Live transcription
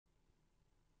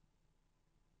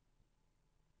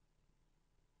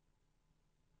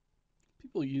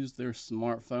people use their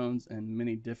smartphones in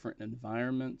many different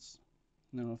environments.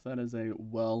 Now, if that is a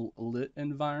well lit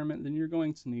environment, then you're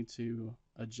going to need to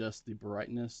adjust the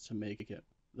brightness to make it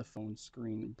the phone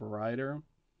screen brighter.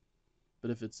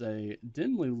 But if it's a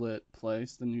dimly lit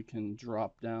place, then you can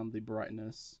drop down the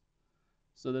brightness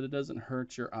so that it doesn't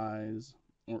hurt your eyes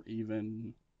or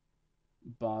even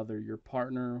bother your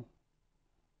partner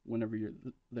whenever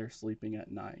they're sleeping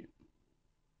at night.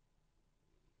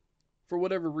 For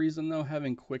whatever reason, though,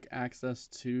 having quick access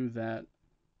to that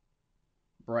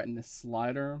brightness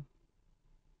slider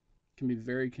can be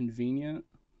very convenient.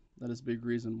 That is a big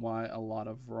reason why a lot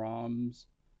of ROMs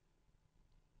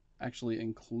actually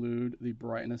include the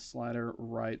brightness slider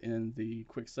right in the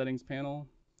quick settings panel,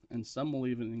 and some will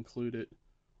even include it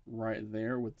right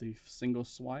there with the single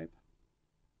swipe.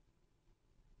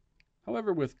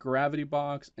 However, with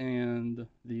GravityBox and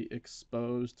the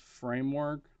Xposed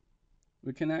Framework,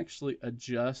 we can actually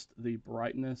adjust the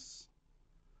brightness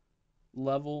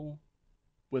level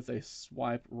with a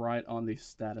swipe right on the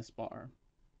status bar.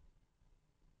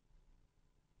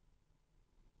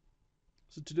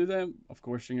 So to do that, of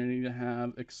course, you're going to need to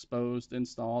have Xposed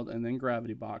installed and then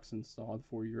GravityBox installed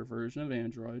for your version of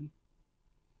Android.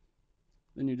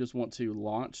 Then you just want to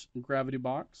launch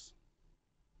GravityBox.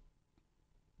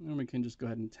 And we can just go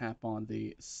ahead and tap on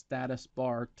the status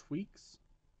bar tweaks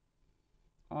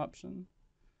option.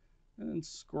 And then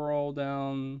scroll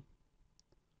down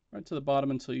right to the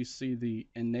bottom until you see the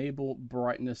enable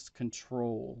brightness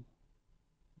control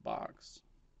box.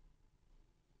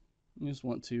 You just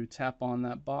want to tap on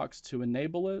that box to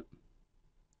enable it,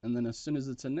 and then as soon as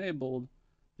it's enabled,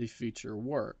 the feature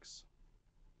works.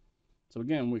 So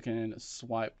again, we can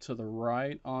swipe to the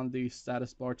right on the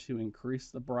status bar to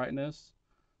increase the brightness,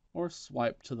 or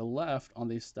swipe to the left on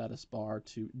the status bar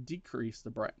to decrease the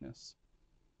brightness.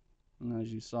 And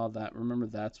as you saw that, remember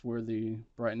that's where the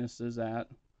brightness is at.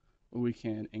 We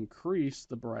can increase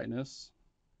the brightness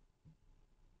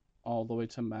all the way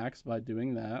to max by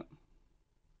doing that,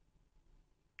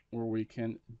 or we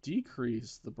can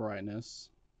decrease the brightness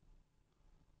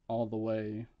all the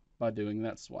way by doing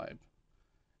that swipe.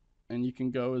 And you can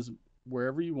go as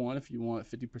wherever you want. If you want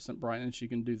 50% brightness, you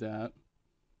can do that.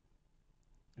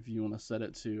 If you want to set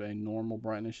it to a normal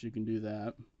brightness, you can do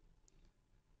that.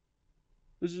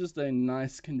 This is just a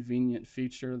nice, convenient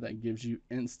feature that gives you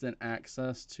instant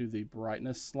access to the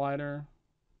brightness slider.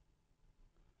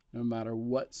 No matter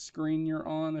what screen you're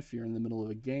on, if you're in the middle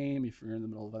of a game, if you're in the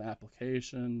middle of an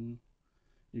application,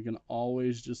 you can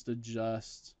always just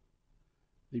adjust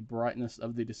the brightness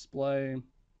of the display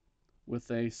with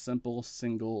a simple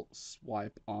single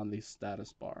swipe on the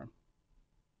status bar.